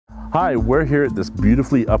Hi, we're here at this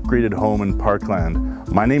beautifully upgraded home in Parkland.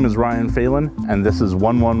 My name is Ryan Phelan, and this is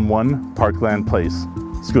 111 Parkland Place.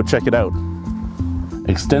 Let's go check it out.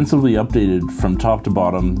 Extensively updated from top to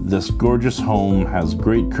bottom, this gorgeous home has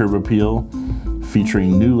great curb appeal,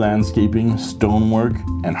 featuring new landscaping, stonework,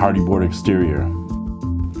 and hardy board exterior.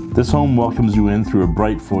 This home welcomes you in through a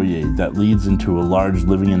bright foyer that leads into a large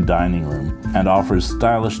living and dining room and offers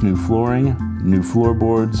stylish new flooring, new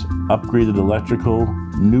floorboards, upgraded electrical,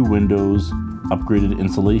 new windows, upgraded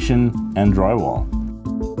insulation, and drywall.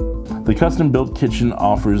 The custom-built kitchen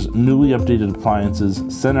offers newly updated appliances,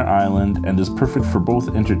 center island, and is perfect for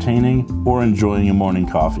both entertaining or enjoying a morning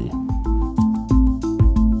coffee.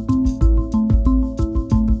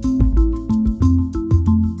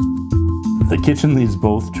 The kitchen leads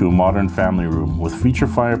both to a modern family room with feature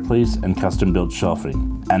fireplace and custom-built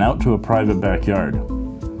shelving, and out to a private backyard.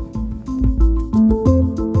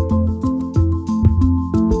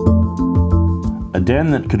 A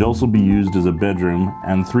den that could also be used as a bedroom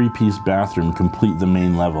and 3-piece bathroom complete the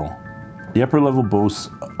main level. The upper level boasts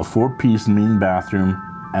a 4-piece main bathroom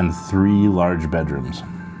and 3 large bedrooms,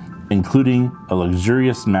 including a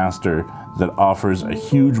luxurious master that offers a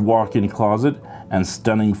huge walk-in closet and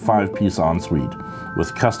stunning 5-piece ensuite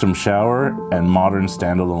with custom shower and modern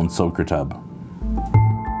standalone soaker tub.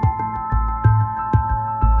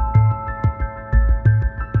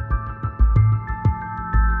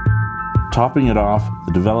 Topping it off,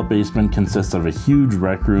 the developed basement consists of a huge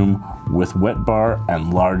rec room with wet bar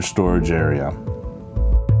and large storage area.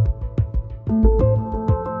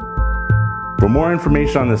 For more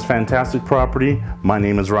information on this fantastic property, my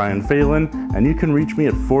name is Ryan Phelan, and you can reach me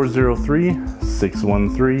at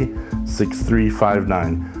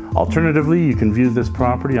 403-613-6359. Alternatively, you can view this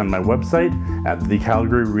property on my website at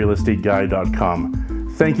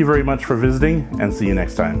thecalgaryrealestateguy.com. Thank you very much for visiting, and see you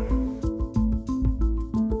next time.